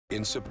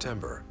In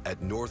September,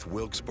 at North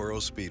Wilkesboro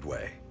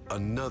Speedway,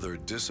 another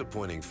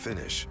disappointing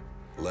finish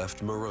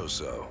left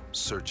Morosso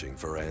searching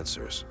for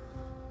answers.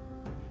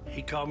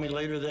 He called me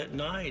later that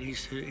night. He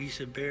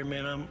said, Barry,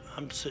 man,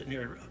 I'm sitting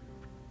here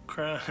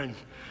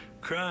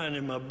crying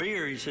in my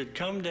beer. He said,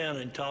 come down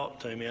and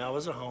talk to me. I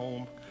was at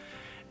home,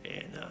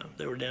 and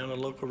they were down at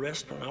a local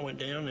restaurant. I went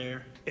down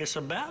there. It's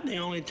about the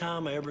only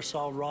time I ever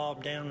saw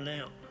Rob down and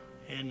out,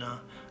 and I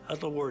was a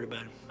little worried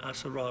about him. I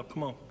said, Rob,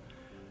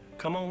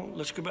 come on,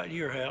 let's go back to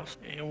your house,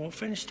 and we'll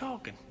finish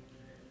talking.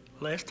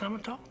 Last time I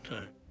talked to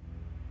him.